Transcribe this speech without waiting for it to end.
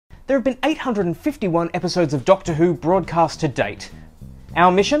There have been 851 episodes of Doctor Who broadcast to date.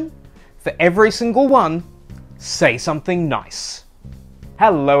 Our mission? For every single one, say something nice.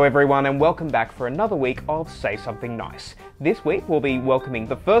 Hello everyone and welcome back for another week of Say Something Nice. This week we'll be welcoming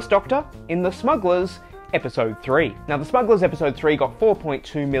the first Doctor in The Smugglers, Episode 3. Now, The Smugglers Episode 3 got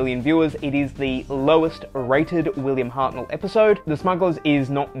 4.2 million viewers. It is the lowest rated William Hartnell episode. The Smugglers is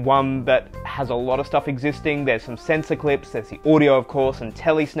not one that has a lot of stuff existing. There's some censor clips, there's the audio of course, and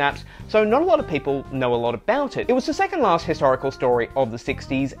telesnaps, so not a lot of people know a lot about it. It was the second last historical story of the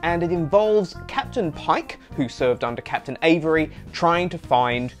 60s, and it involves Captain Pike, who served under Captain Avery, trying to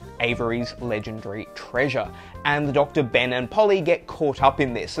find Avery's legendary treasure. And the Doctor, Ben and Polly get caught up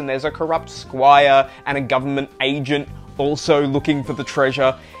in this, and there's a corrupt squire and a government agent also looking for the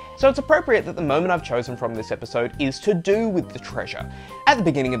treasure. So it's appropriate that the moment I've chosen from this episode is to do with the treasure. At the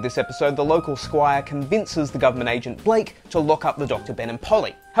beginning of this episode, the local squire convinces the government agent Blake to lock up the Doctor, Ben and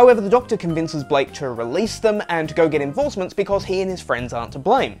Polly. However, the Doctor convinces Blake to release them and to go get enforcements because he and his friends aren't to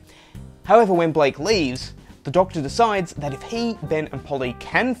blame. However, when Blake leaves, the Doctor decides that if he, Ben and Polly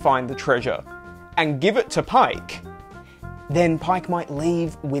can find the treasure and give it to Pike, then Pike might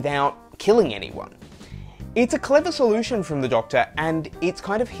leave without killing anyone. It's a clever solution from the Doctor, and it's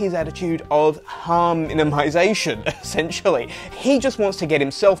kind of his attitude of harm minimization, essentially. He just wants to get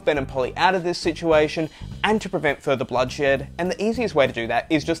himself, Ben and Polly out of this situation and to prevent further bloodshed, and the easiest way to do that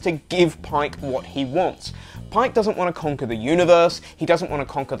is just to give Pike what he wants. Pike doesn't want to conquer the universe, he doesn't want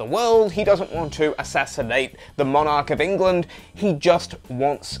to conquer the world, he doesn't want to assassinate the monarch of England, he just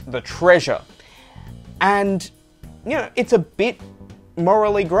wants the treasure. And, you know, it's a bit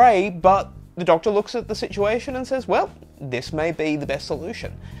morally grey, but the Doctor looks at the situation and says, well, this may be the best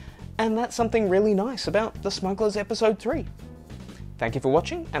solution. And that's something really nice about The Smugglers Episode 3. Thank you for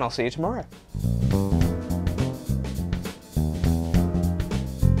watching, and I'll see you tomorrow.